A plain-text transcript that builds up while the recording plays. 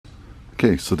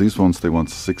Okay, so these ones they want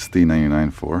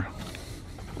 $16.99 for.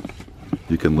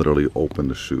 You can literally open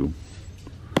the shoe.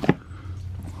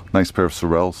 Nice pair of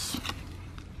Sorels,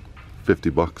 50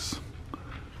 bucks.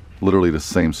 Literally the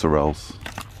same Sorels,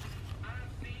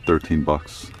 13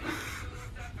 bucks.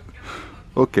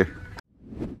 Okay.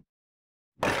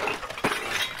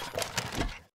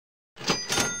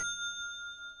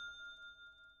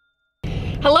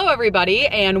 Hello everybody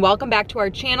and welcome back to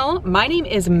our channel. My name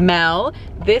is Mel.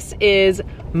 This is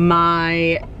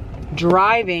my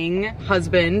driving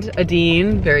husband,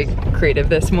 Adine. Very creative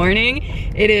this morning.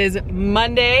 It is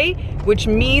Monday, which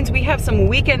means we have some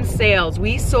weekend sales.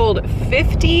 We sold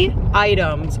 50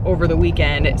 items over the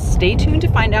weekend. Stay tuned to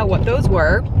find out what those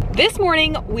were. This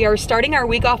morning, we are starting our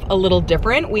week off a little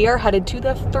different. We are headed to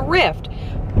the thrift.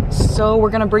 So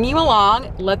we're gonna bring you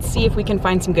along. Let's see if we can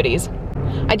find some goodies.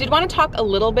 I did want to talk a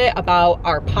little bit about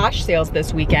our Posh sales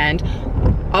this weekend.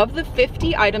 Of the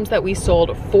 50 items that we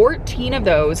sold, 14 of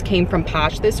those came from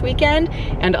Posh this weekend,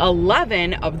 and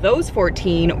 11 of those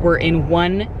 14 were in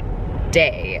one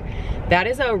day. That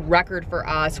is a record for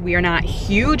us. We are not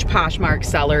huge Poshmark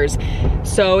sellers,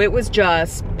 so it was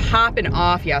just popping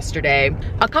off yesterday.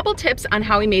 A couple tips on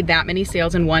how we made that many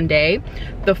sales in one day.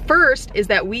 The first is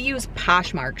that we use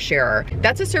Poshmark Sharer.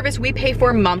 That's a service we pay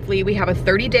for monthly. We have a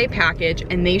 30-day package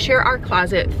and they share our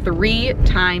closet 3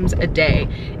 times a day.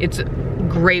 It's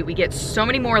great. We get so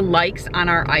many more likes on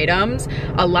our items,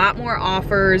 a lot more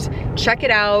offers. Check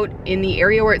it out in the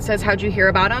area where it says how'd you hear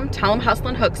about them. Tell them Hustle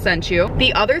and Hook sent you.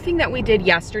 The other thing that we did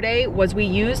yesterday was we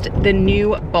used the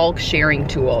new bulk sharing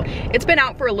tool. It's been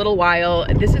out for a little while.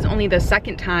 This is only the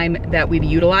second time that we've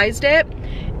utilized it.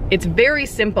 It's very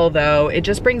simple though. It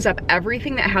just brings up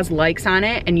everything that has likes on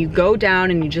it and you go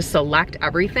down and you just select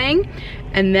everything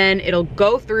and then it'll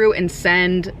go through and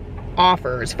send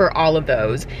offers for all of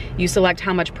those. You select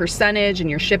how much percentage and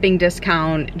your shipping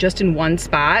discount just in one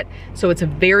spot, so it's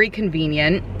very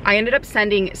convenient. I ended up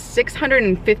sending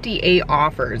 658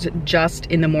 offers just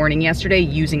in the morning yesterday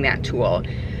using that tool.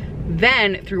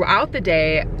 Then throughout the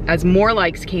day, as more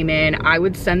likes came in, I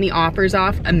would send the offers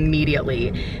off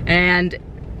immediately. And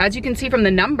as you can see from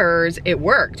the numbers, it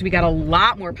worked. We got a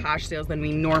lot more Posh sales than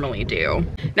we normally do.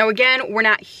 Now again, we're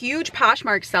not huge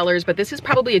Poshmark sellers, but this is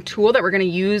probably a tool that we're gonna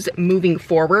use moving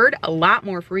forward a lot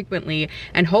more frequently,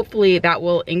 and hopefully that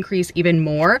will increase even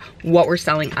more what we're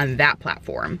selling on that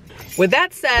platform. With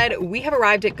that said, we have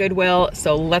arrived at Goodwill,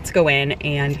 so let's go in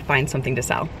and find something to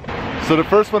sell. So the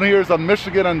first one here is on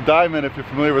Michigan and Diamond, if you're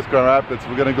familiar with Grand Rapids.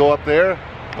 We're gonna go up there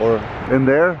or in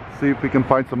there, see if we can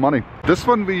find some money. This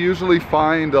one we usually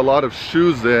find a lot of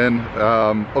shoes in.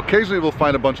 Occasionally we'll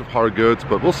find a bunch of hard goods,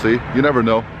 but we'll see. You never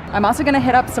know. I'm also gonna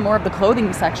hit up some more of the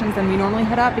clothing sections than we normally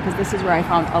hit up because this is where I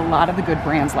found a lot of the good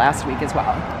brands last week as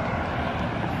well.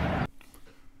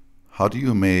 How do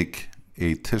you make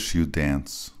a tissue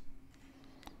dance?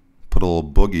 Put a little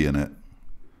boogie in it.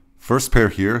 First pair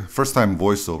here, first time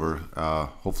voiceover.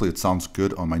 Hopefully it sounds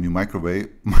good on my new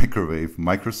Microsoft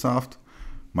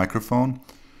microphone.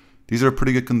 These are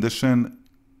pretty good condition.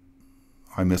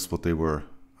 I missed what they were.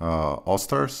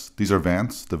 All-Stars. These are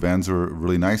Vans. The Vans are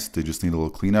really nice. They just need a little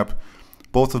cleanup.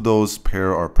 Both of those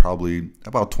pair are probably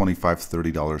about $25,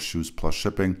 $30 shoes plus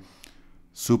shipping.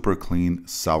 Super clean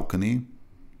Saucony.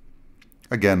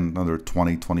 Again, another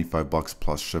 20, 25 bucks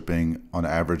plus shipping. On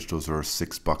average, those are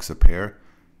 $6 a pair.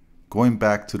 Going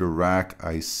back to the rack,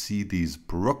 I see these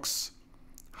Brooks.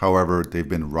 However, they've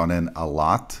been running a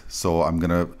lot, so I'm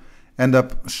gonna end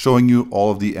up showing you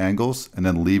all of the angles and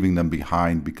then leaving them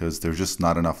behind because there's just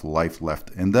not enough life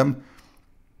left in them.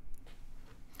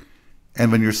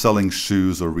 And when you're selling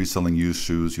shoes or reselling used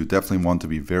shoes, you definitely want to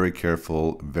be very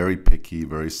careful, very picky,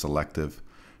 very selective.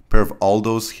 Pair of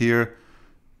Aldos here,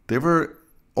 they were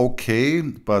okay,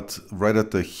 but right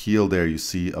at the heel there you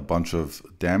see a bunch of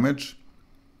damage.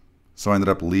 So I ended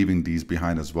up leaving these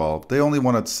behind as well. They only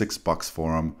wanted $6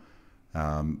 for them.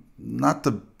 Not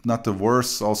the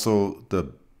worst. Also,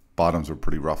 the bottoms were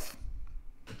pretty rough.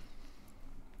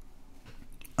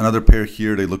 Another pair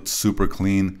here. They looked super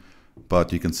clean,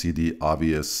 but you can see the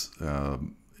obvious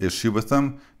issue with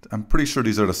them. I'm pretty sure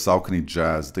these are the Saucony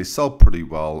Jazz. They sell pretty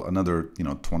well. Another,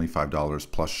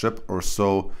 $25 plus ship or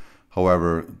so.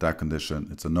 However, that condition,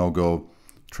 it's a no-go.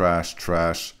 Trash,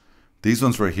 trash. These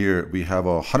ones right here, we have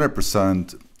a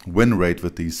 100% win rate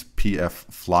with these PF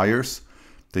Flyers.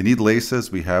 They need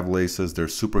laces. We have laces. They're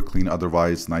super clean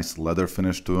otherwise. Nice leather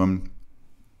finish to them.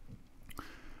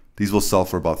 These will sell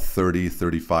for about $30,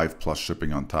 $35 plus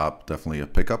shipping on top. Definitely a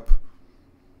pickup.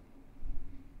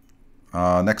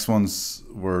 Next ones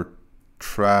were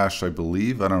trash, I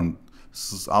believe.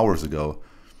 This is hours ago.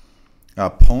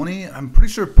 Pony, I'm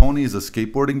pretty sure Pony is a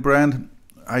skateboarding brand.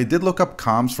 I did look up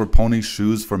comps for Pony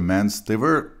shoes for men's. They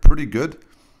were pretty good.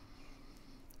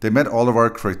 They met all of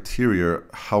our criteria.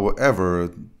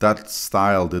 However, that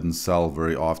style didn't sell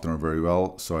very often or very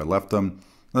well, so I left them.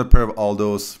 Another pair of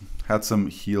Aldos had some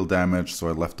heel damage, so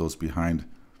I left those behind.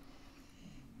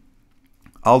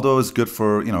 Aldo is good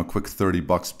for, you know, quick 30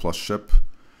 bucks plus ship.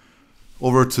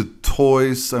 Over to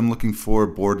toys, I'm looking for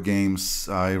board games.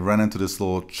 I ran into this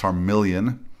little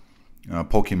Charmeleon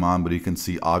Pokemon, but you can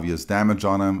see obvious damage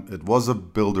on him. It was a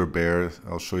Builder Bear.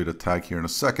 I'll show you the tag here in a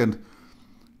second.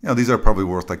 You know, these are probably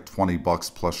worth like 20 bucks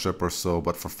plus ship or so,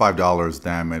 but for $5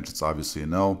 damage, it's obviously a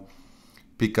no.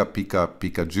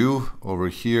 Pikachu over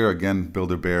here, again,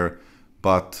 Builder Bear,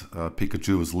 but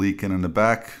Pikachu was leaking in the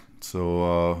back,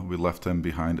 so we left him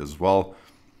behind as well.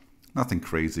 Nothing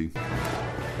crazy.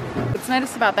 What's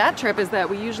nice about that trip is that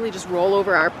we usually just roll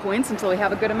over our points until we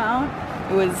have a good amount.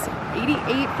 It was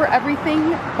 $88 for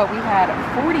everything, but we had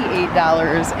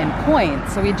 $48 in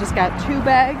points. So we just got 2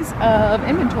 bags of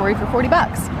inventory for 40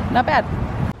 bucks. Not bad.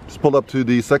 Just pulled up to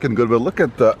the second Goodwill. Look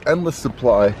at the endless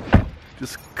supply.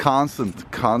 Just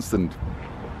constant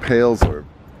pails or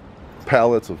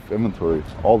pallets of inventory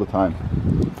all the time.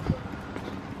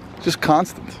 Just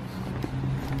constant.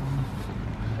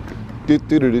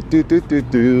 Thrifting.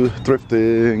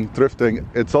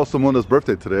 It's also Mona's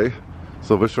birthday today,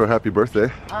 so wish her a happy birthday.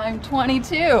 I'm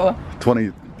 22.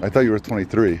 20. I thought you were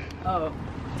 23. Oh,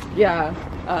 yeah.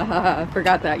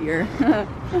 Forgot that year.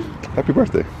 Happy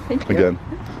birthday. Thank you. Again.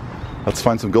 Let's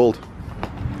find some gold.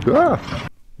 Ah.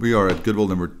 We are at Goodwill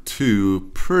number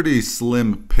 2. Pretty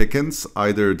slim pickings.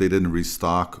 Either they didn't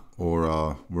restock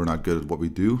or we're not good at what we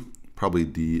do. Probably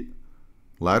the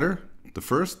latter.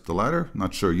 The latter?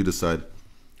 Not sure, you decide.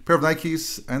 Pair of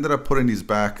Nikes, ended up putting these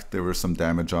back. There was some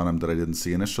damage on them that I didn't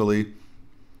see initially.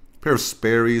 Pair of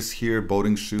Sperry's here,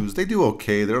 boating shoes. They do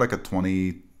okay. They're like a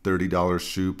 $20, $30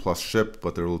 shoe plus ship,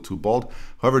 but they're a little too bold.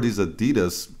 However, these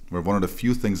Adidas were one of the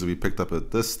few things that we picked up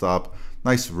at this stop.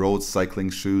 Nice road cycling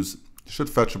shoes. Should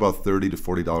fetch about $30 to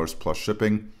 $40 plus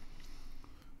shipping.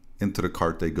 Into the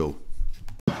cart they go.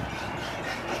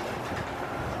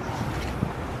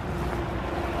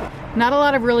 Not a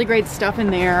lot of really great stuff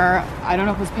in there. I don't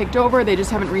know if it was picked over. They just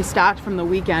haven't restocked from the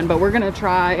weekend, but we're gonna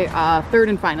try third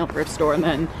and final thrift store and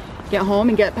then get home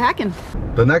and get packing.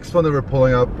 The next one that we're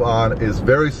pulling up on is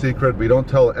very secret. We don't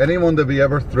tell anyone that we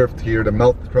ever thrift here. The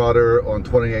Melt Trotter on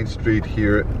 29th Street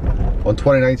here,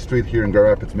 in Grand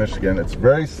Rapids, Michigan. It's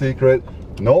very secret.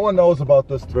 No one knows about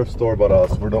this thrift store but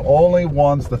us. We're the only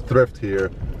ones that thrift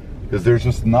here because there's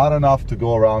just not enough to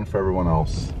go around for everyone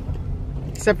else.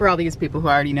 Except for all these people who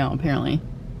already know, apparently.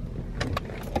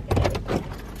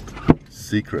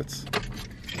 Secrets.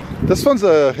 This one's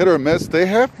a hit or miss. They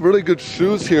have really good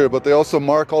shoes here, but they also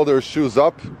mark all their shoes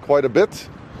up quite a bit.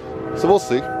 So we'll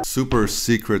see. Super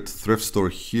secret thrift store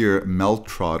here, Melt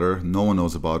Trotter. No one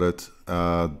knows about it.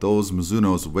 Those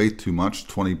Mizunos way too much,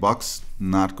 20 bucks.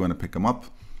 Not going to pick them up.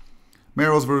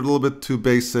 Merrells were a little bit too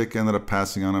basic. Ended up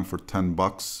passing on them for 10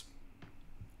 bucks.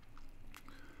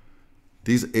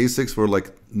 These Asics were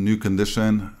like new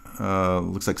condition.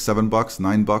 Looks like 7 bucks,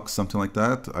 9 bucks, something like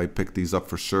that. I picked these up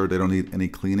for sure. They don't need any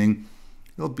cleaning.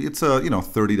 It's a, you know,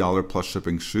 $30 plus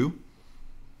shipping shoe.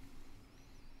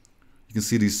 You can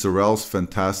see these Sorels,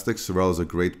 fantastic. Sorel is a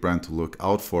great brand to look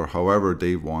out for. However,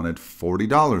 they wanted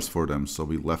 $40 for them, so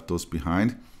we left those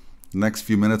behind. The next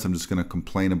few minutes, I'm just going to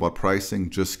complain about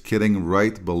pricing. Just kidding.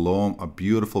 Right below them, a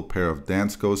beautiful pair of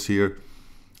Danskos here,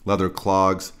 leather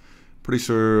clogs. Pretty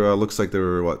sure looks like they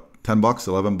were what, 10 bucks,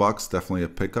 11 bucks. Definitely a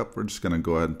pickup. We're just going to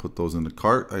go ahead and put those in the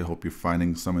cart. I hope you're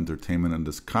finding some entertainment in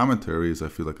this commentary as I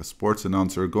feel like a sports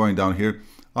announcer. Going down here,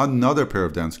 another pair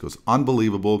of Danskos.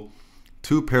 Unbelievable.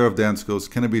 2 pair of Danskos.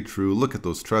 Can it be true? Look at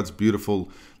those treads.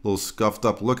 Beautiful. A little scuffed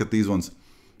up. Look at these ones.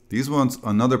 These ones,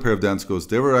 another pair of Danskos.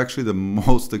 They were actually the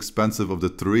most expensive of the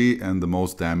 3 and the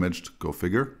most damaged. Go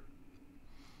figure.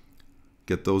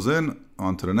 Get those in.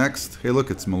 On to the next. Hey,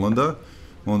 look, it's Melinda.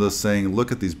 Melinda's saying,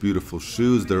 look at these beautiful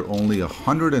shoes. They're only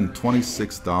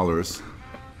 $126.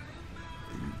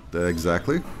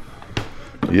 Exactly.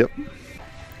 Yep.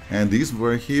 And these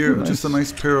were here. Nice. Just a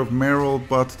nice pair of Merrell,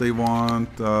 but they want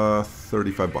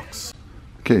 35 bucks.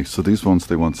 Okay, so these ones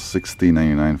they want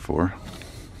 $16.99 for.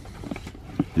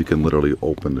 You can literally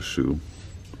open the shoe.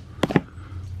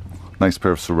 Nice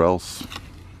pair of Sorels.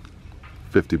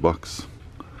 50 bucks.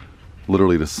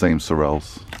 Literally the same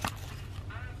Sorels.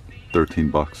 13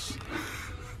 bucks.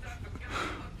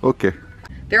 Okay.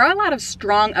 There are a lot of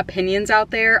strong opinions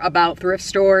out there about thrift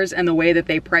stores and the way that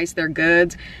they price their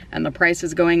goods and the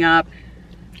prices going up.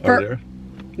 Are there?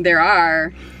 There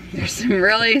are. There's some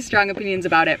really strong opinions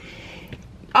about it.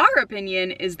 Our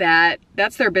opinion is that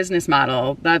that's their business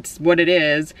model. That's what it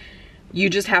is. You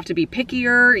just have to be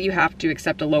pickier. You have to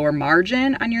accept a lower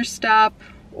margin on your stuff,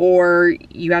 or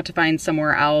you have to find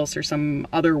somewhere else or some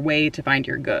other way to find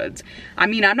your goods. I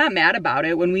mean, I'm not mad about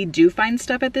it. When we do find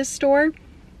stuff at this store,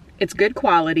 it's good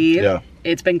quality. Yeah.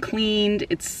 It's been cleaned.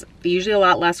 It's usually a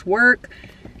lot less work.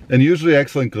 And usually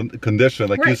excellent condition.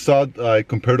 Like you saw, I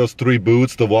compared those 3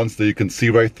 boots, the ones that you can see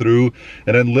right through,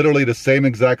 and then literally the same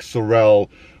exact Sorel.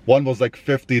 One was like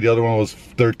 50, the other one was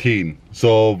 13.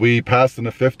 So we passed in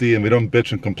the 50 and we don't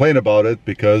bitch and complain about it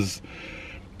because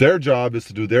their job is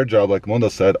to do their job, like Melinda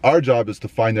said. Our job is to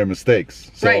find their mistakes.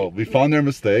 So we found their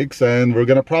mistakes and we're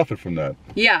gonna profit from that.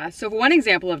 Yeah, so one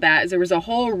example of that is there was a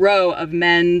whole row of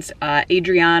men's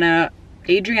Adriano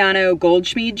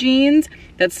Goldschmied jeans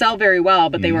that sell very well,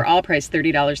 but they were all priced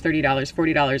 $30, $30,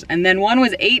 $40. And then one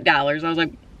was $8. I was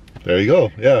like, there you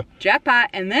go, yeah. Jackpot.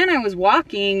 And then I was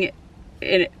walking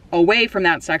away from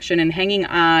that section and hanging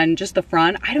on just the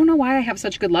front. I don't know why I have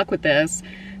such good luck with this.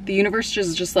 The universe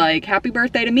is just like, happy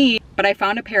birthday to me. But I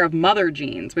found a pair of Mother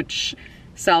jeans, which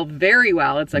sell very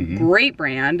well. It's a great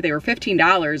brand. They were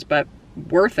 $15, but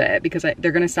worth it because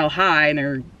they're gonna sell high and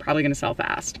they're probably gonna sell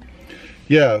fast.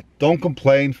 Yeah, don't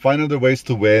complain, find other ways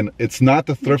to win. It's not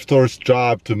the thrift store's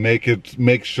job to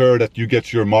make sure that you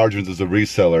get your margins as a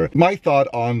reseller. My thought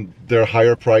on their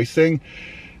higher pricing,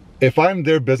 if I'm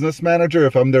their business manager,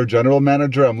 if I'm their general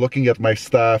manager, I'm looking at my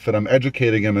staff and I'm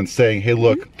educating them and saying, hey,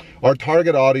 look, our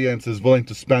target audience is willing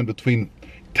to spend between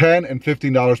 $10 and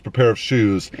 $15 per pair of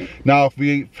shoes. Now, if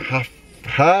we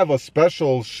have a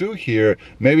special shoe here,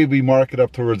 maybe we mark it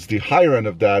up towards the higher end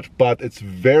of that, but it's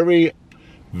very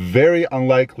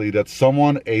unlikely that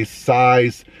someone a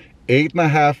size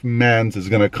 8.5 men's is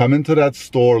going to come into that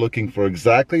store looking for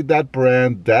exactly that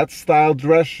brand, that style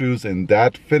dress shoes, and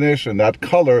that finish and that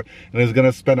color, and is going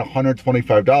to spend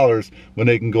 $125 when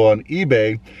they can go on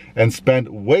eBay and spend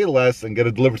way less and get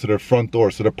it delivered to their front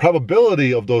door. So the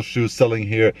probability of those shoes selling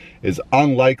here is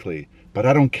unlikely. But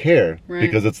I don't care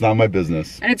because it's not my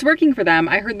business. And it's working for them.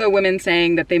 I heard the women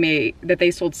saying that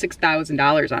they sold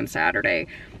 $6,000 on Saturday.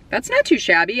 That's not too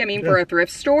shabby. I mean, for a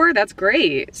thrift store, that's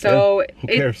great. So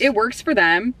it works for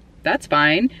them. That's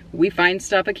fine. We find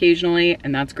stuff occasionally,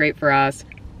 and that's great for us.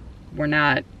 We're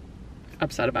not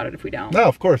upset about it if we don't. No,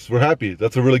 of course, we're happy.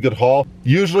 That's a really good haul.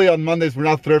 Usually on Mondays, we're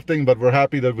not thrifting, but we're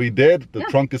happy that we did. The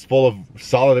trunk is full of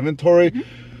solid inventory.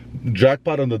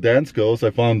 Jackpot on the Danskos.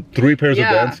 I found 3 pairs of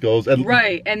Danskos. And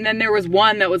and then there was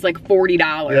one that was like $40.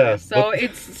 Yeah, so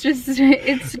it's just,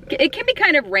 it can be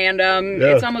kind of random.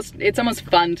 Yeah. It's almost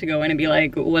fun to go in and be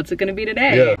like, what's it gonna be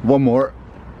today? Yeah, one more.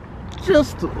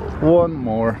 Just one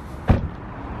more.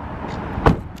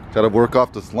 Gotta work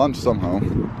off this lunch somehow.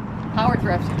 Power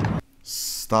thrift.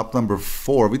 Stop number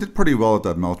 4. We did pretty well at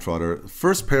that Meltrotter.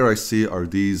 First pair I see are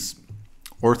these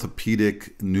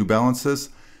orthopedic New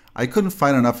Balances. I couldn't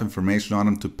find enough information on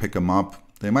them to pick them up.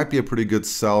 They might be a pretty good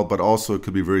sell, but also it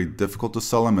could be very difficult to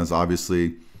sell them, as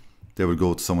obviously they would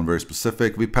go to someone very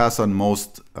specific. We pass on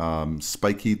most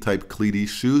spiky type cleaty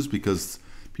shoes because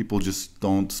people just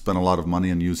don't spend a lot of money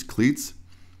on used cleats.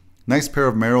 Nice pair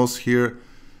of Merrells here.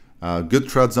 Good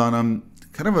treads on them.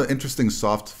 Kind of an interesting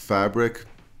soft fabric.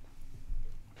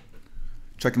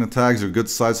 Checking the tags are good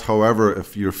size. However,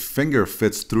 if your finger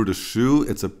fits through the shoe,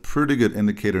 it's a pretty good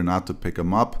indicator not to pick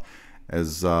them up,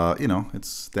 as you know,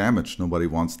 it's damaged. Nobody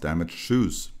wants damaged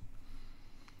shoes.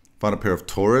 Found a pair of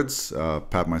Torrids.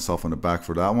 Pat myself on the back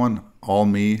for that one. All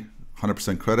me,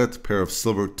 100% credit. Pair of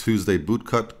Silver Tuesday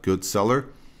bootcut, good seller.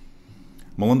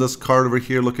 Melinda's card over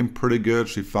here looking pretty good.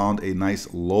 She found a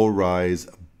nice low-rise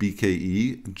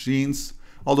BKE jeans.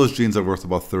 All those jeans are worth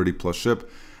about 30 plus ship.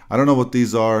 I don't know what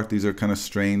these are. These are kind of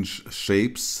strange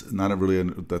shapes. Not really,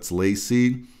 that's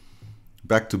lacy.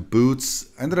 Back to boots.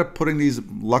 I ended up putting these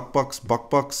Luck Bucks, Buck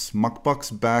Bucks, Muck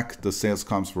Bucks back. The sales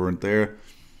comps weren't there.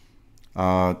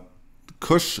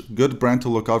 Kush, good brand to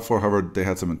look out for. However, they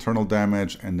had some internal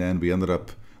damage, and then we ended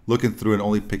up looking through and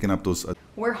only picking up those.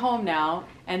 We're home now,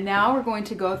 and now we're going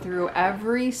to go through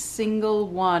every single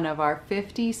one of our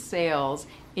 50 sales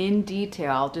in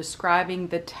detail, describing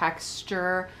the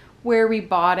texture, where we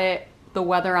bought it, the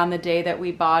weather on the day that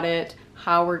we bought it,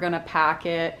 how we're gonna pack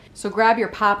it. So grab your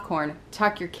popcorn,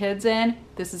 tuck your kids in.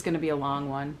 This is gonna be a long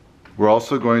one. We're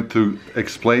also going to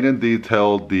explain in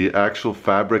detail the actual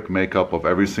fabric makeup of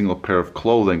every single pair of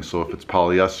clothing. So if it's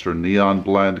polyester, neon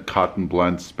blend, cotton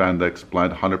blend, spandex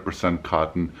blend, 100%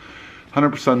 cotton,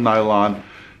 100% nylon.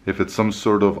 if it's some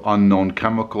sort of unknown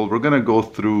chemical. We're going to go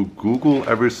through, Google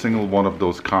every single one of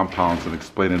those compounds and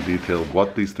explain in detail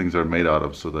what these things are made out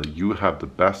of so that you have the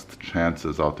best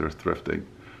chances out there thrifting.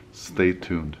 Stay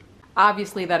tuned.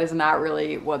 Obviously, that is not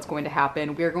really what's going to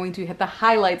happen. We're going to hit the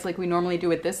highlights like we normally do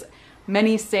with this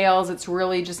many sales. It's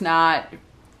really just not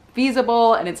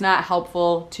feasible, and it's not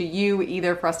helpful to you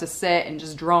either for us to sit and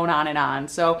just drone on and on.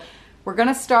 So we're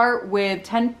gonna start with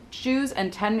 10 shoes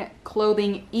and 10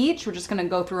 clothing each. We're just gonna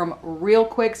go through them real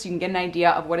quick so you can get an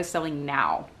idea of what is selling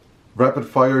now. Rapid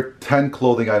fire, 10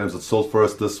 clothing items that sold for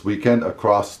us this weekend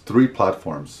across 3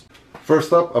 platforms.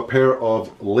 First up, a pair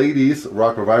of ladies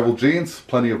Rock Revival jeans,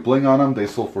 plenty of bling on them. They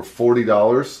sold for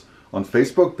 $40 on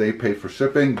Facebook. They paid for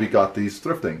shipping. We got these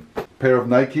thrifting. Pair of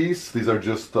Nikes. These are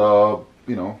just,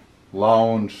 you know,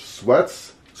 lounge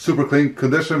sweats. Super clean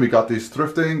condition. We got these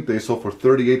thrifting. They sold for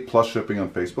 $38 plus shipping on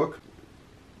Facebook.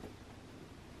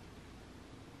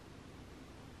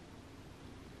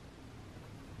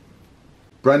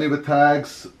 Brand new with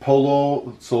tags,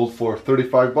 Polo, sold for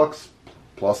 $35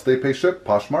 plus they pay ship,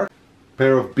 Poshmark.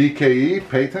 Pair of BKE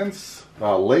patents,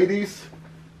 ladies,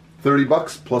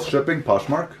 $30 plus shipping,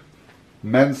 Poshmark.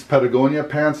 Men's Patagonia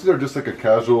pants, these are just like a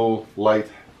casual light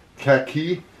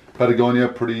khaki. Patagonia,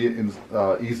 pretty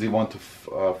easy one to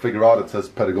figure out. It says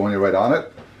Patagonia right on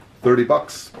it. $30,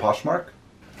 Poshmark.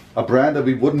 A brand that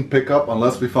we wouldn't pick up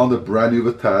unless we found it brand new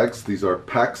with tags. These are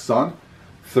PacSun,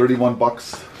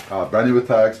 $31. Brand new with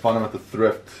tags, found them at the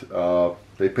thrift.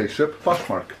 They pay ship,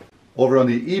 Poshmark. Over on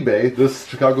the eBay, this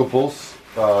Chicago Bulls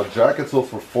jacket sold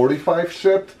for $45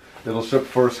 shipped. It'll ship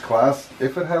first class.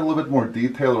 If it had a little bit more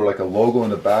detail or like a logo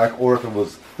in the back, or if it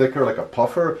was thicker like a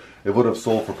puffer, it would have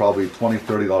sold for probably $20,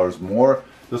 $30 more.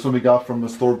 This one we got from the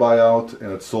store buyout,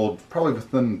 and it sold probably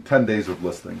within 10 days of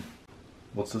listing.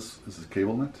 What's this? This is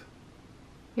cable knit?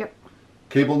 Yep.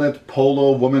 Cable knit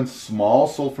Polo women's small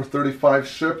sold for $35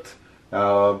 shipped.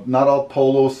 Not all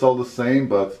polos sell the same,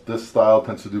 but this style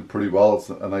tends to do pretty well. It's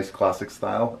a nice classic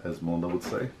style, as Melinda would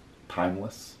say.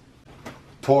 Timeless.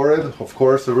 Torrid, of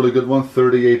course, a really good one,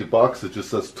 $38. It just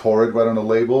says Torrid right on the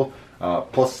label.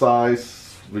 Plus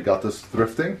size, we got this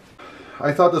thrifting.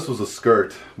 I thought this was a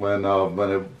skirt when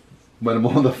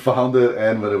Melinda found it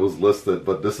and when it was listed,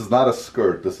 but this is not a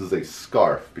skirt, this is a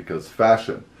scarf, because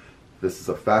fashion. This is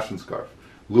a fashion scarf.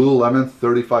 Lululemon,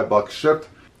 $35 shipped.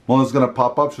 Melinda's gonna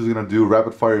pop up, she's gonna do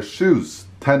rapid fire shoes.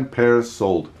 10 pairs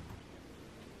sold.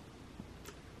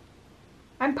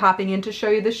 I'm popping in to show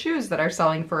you the shoes that are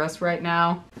selling for us right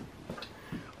now.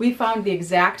 We found the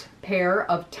exact pair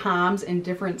of Toms in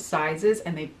different sizes,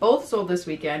 and they both sold this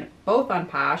weekend, both on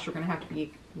Posh. We're gonna have to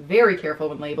be very careful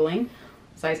when labeling.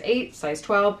 Size 8, size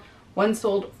 12. One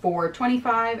sold for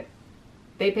 $25,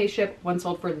 they pay ship. One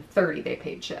sold for $30, they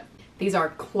paid ship. These are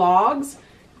clogs,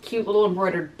 cute little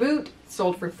embroidered boot,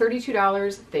 sold for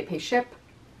 $32, they pay ship,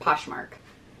 Poshmark.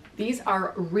 These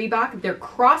are Reebok, they're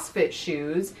CrossFit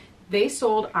shoes. They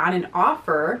sold on an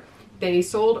offer. They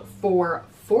sold for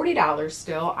 $40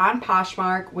 still on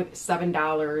Poshmark with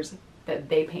 $7 that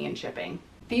they pay in shipping.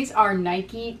 These are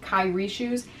Nike Kyrie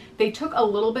shoes. They took a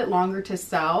little bit longer to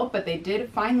sell, but they did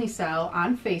finally sell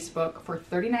on Facebook for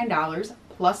 $39,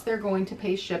 plus they're going to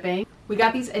pay shipping. We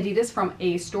got these Adidas from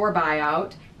a store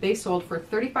buyout. They sold for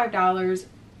 $35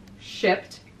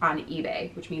 shipped on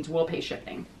eBay, which means we'll pay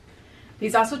shipping.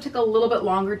 These also took a little bit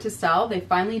longer to sell. They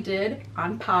finally did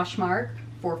on Poshmark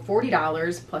for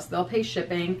 $40, plus they'll pay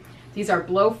shipping. These are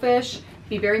Blowfish.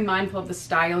 Be very mindful of the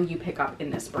style you pick up in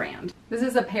this brand. This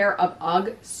is a pair of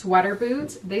UGG sweater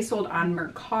boots. They sold on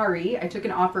Mercari. I took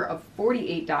an offer of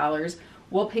 $48.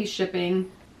 We'll pay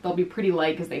shipping. They'll be pretty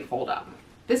light because they fold up.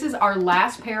 This is our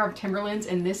last pair of Timberlands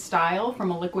in this style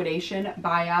from a liquidation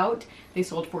buyout. They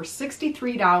sold for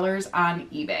 $63 on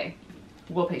eBay.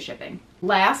 We'll pay shipping.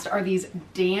 Last are these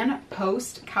Dan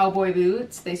Post cowboy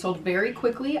boots. They sold very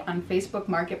quickly on Facebook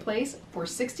Marketplace for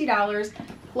 $60,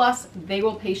 plus they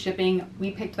will pay shipping.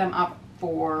 We picked them up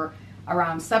for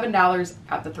around $7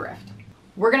 at the thrift.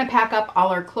 We're gonna pack up all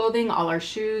our clothing, all our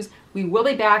shoes. We will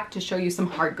be back to show you some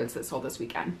hard goods that sold this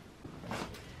weekend.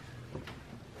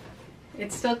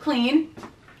 It's still clean.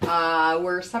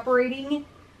 We're separating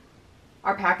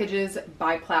our packages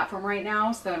by platform right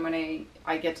now, so that when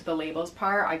I get to the labels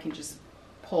part, I can just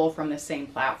pull from the same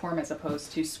platform as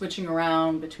opposed to switching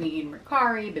around between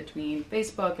Mercari, between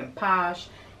Facebook and Posh,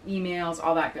 emails,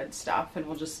 all that good stuff, and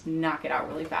we'll just knock it out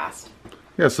really fast.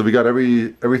 Yeah, so we got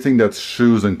everything that's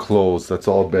shoes and clothes, that's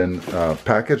all been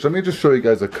packaged. Let me just show you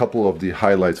guys a couple of the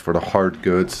highlights for the hard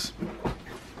goods.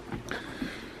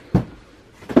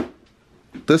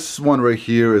 This one right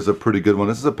here is a pretty good one.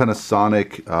 This is a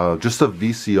Panasonic, just a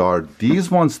VCR. These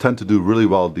ones tend to do really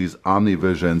well, these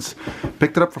OmniVisions.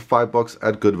 Picked it up for $5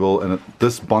 at Goodwill, and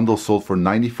this bundle sold for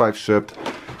 $95 shipped.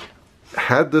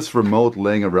 Had this remote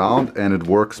laying around, and it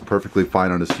works perfectly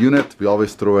fine on this unit. We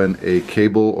always throw in a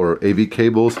cable or AV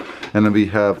cables, and then we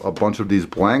have a bunch of these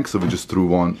blanks, so we just threw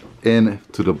one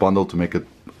into the bundle to make it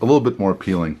a little bit more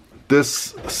appealing.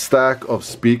 This stack of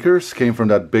speakers came from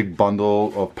that big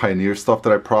bundle of Pioneer stuff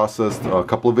that I processed a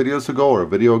couple of videos ago, or a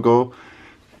video ago.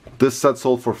 This set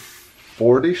sold for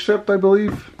 $40 shipped, I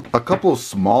believe. A couple of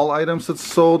small items that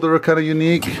sold that are kind of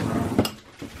unique.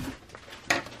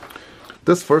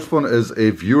 This first one is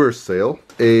a viewer sale,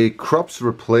 a Krups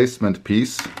replacement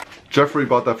piece. Jeffrey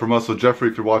bought that from us, so Jeffrey,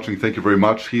 if you're watching, thank you very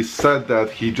much. He said that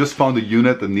he just found a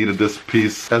unit and needed this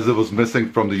piece as it was missing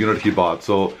from the unit he bought.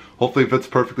 So hopefully it fits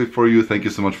perfectly for you. Thank you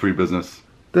so much for your business.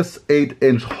 This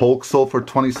 8-inch Hulk sold for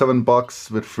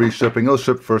 $27 with free shipping. It was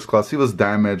shipped first class. He was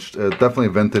damaged. Definitely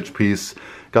a vintage piece.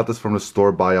 Got this from the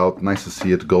store buyout. Nice to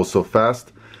see it go so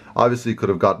fast. Obviously, you could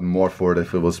have gotten more for it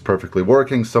if it was perfectly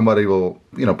working. Somebody will,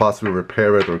 possibly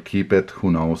repair it or keep it.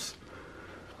 Who knows?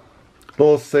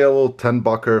 Little sale,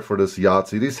 $10 for this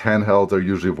Yahtzee. These handhelds are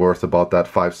usually worth about that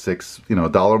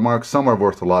 $5-6 dollar mark. Some are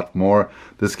worth a lot more.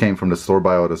 This came from the store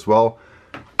buyout as well.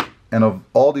 And of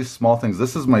all these small things,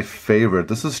 this is my favorite.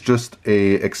 This is just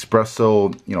a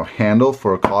espresso, handle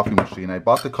for a coffee machine. I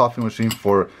bought the coffee machine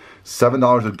for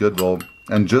 $7 at Goodwill,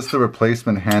 and just the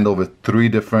replacement handle with 3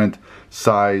 different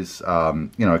size,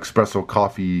 espresso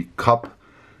coffee cup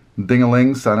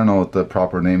dingalings. I don't know what the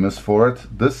proper name is for it.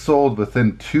 This sold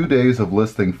within 2 days of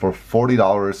listing for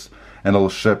 $40, and it'll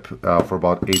ship for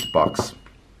about $8.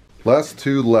 Last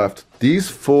 2 left. These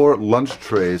 4 lunch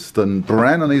trays, the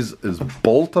brand on these is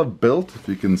Bolta Built, if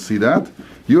you can see that.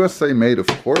 USA made, of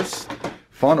course.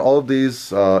 Found all of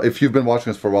these, if you've been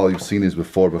watching us for a while, you've seen these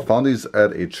before, but found these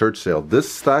at a church sale.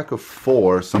 This stack of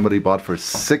 4, somebody bought for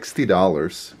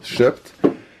 $60 shipped.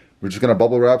 We're just gonna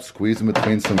bubble wrap, squeeze in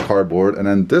between some cardboard, and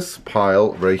then this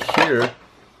pile right here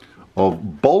of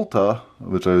Bolta,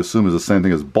 which I assume is the same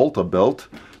thing as Bolta Built,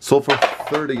 sold for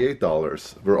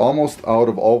 $38. We're almost out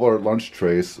of all of our lunch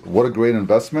trays. What a great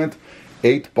investment.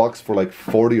 $8 for like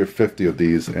 40 or 50 of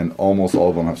these, and almost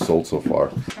all of them have sold so far.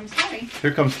 Here comes Toddy.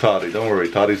 Here comes Toddy. Don't worry,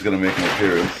 Toddy's gonna make an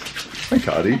appearance. Hi,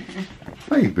 Toddy.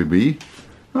 Hi, baby.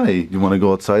 Hi, you wanna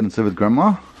go outside and sit with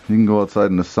Grandma? You can go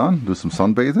outside in the sun, do some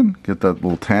sunbathing, get that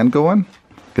little tan going,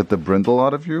 get the brindle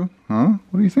out of you, huh?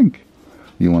 What do you think?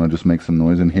 You wanna just make some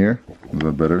noise in here? Is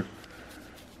that better?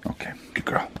 Okay, good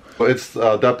girl. So it's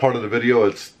that part of the video,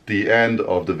 it's the end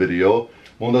of the video.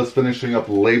 When that's finishing up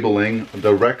labeling,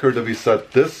 the record that we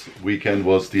set this weekend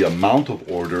was the amount of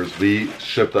orders. We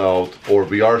shipped out, or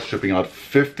we are shipping out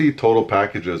 50 total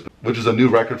packages, which is a new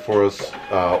record for us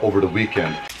over the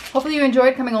weekend. Hopefully you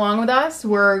enjoyed coming along with us.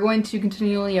 We're going to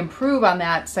continually improve on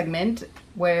that segment,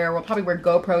 where we'll probably wear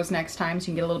GoPros next time so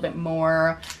you can get a little bit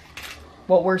more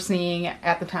what we're seeing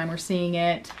at the time we're seeing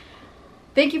it.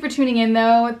 Thank you for tuning in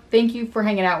though. Thank you for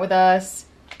hanging out with us.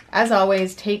 As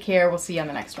always, take care. We'll see you on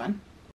the next one.